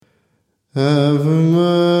have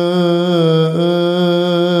mercy,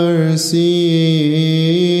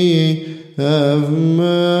 have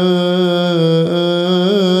mercy,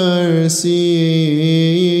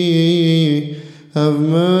 have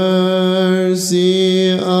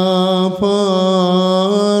mercy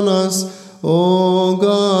upon us, O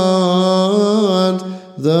God,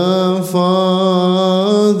 the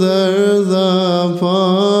Father, the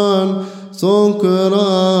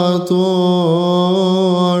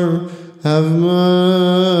Pantocrator, have mercy,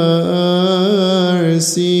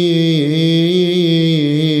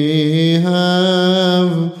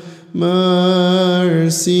 have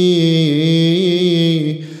mercy,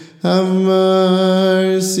 have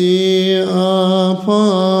mercy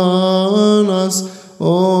upon us,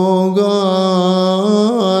 O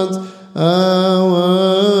God,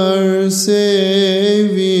 our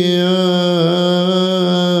Savior,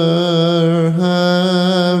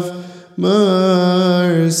 have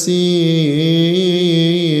mercy,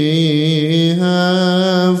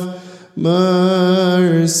 have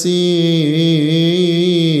mercy,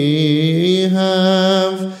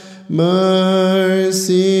 have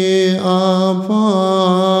mercy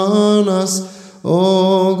upon us,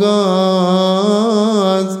 O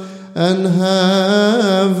God, and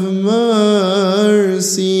have mercy.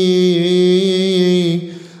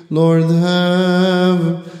 Lord,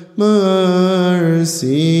 have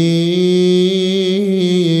mercy.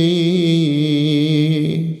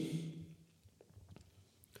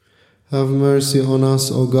 Have mercy on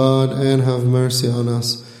us, O God, and have mercy on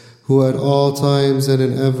us, who at all times and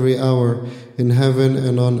in every hour, in heaven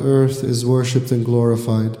and on earth, is worshipped and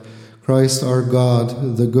glorified. Christ our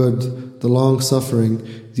God, the good, the long-suffering,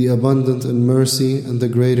 the abundant in mercy and the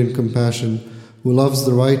great in compassion, who loves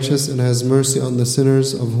the righteous and has mercy on the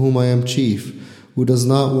sinners, of whom I am chief, who does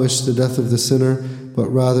not wish the death of the sinner, but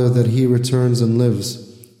rather that he returns and lives,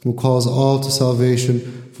 who calls all to salvation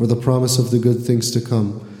for the promise of the good things to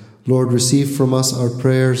come. Lord, receive from us our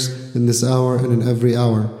prayers in this hour and in every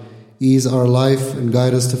hour. Ease our life and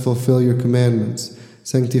guide us to fulfill your commandments.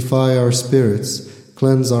 Sanctify our spirits,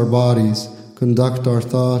 cleanse our bodies, conduct our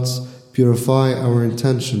thoughts, purify our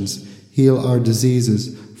intentions, heal our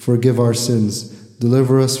diseases, forgive our sins,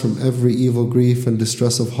 deliver us from every evil grief and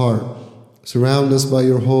distress of heart. Surround us by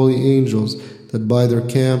your holy angels, that by their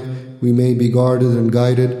camp we may be guarded and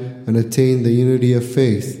guided and attain the unity of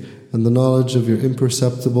faith and the knowledge of your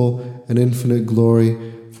imperceptible and infinite glory,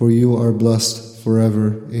 for you are blessed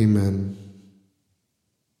forever. Amen.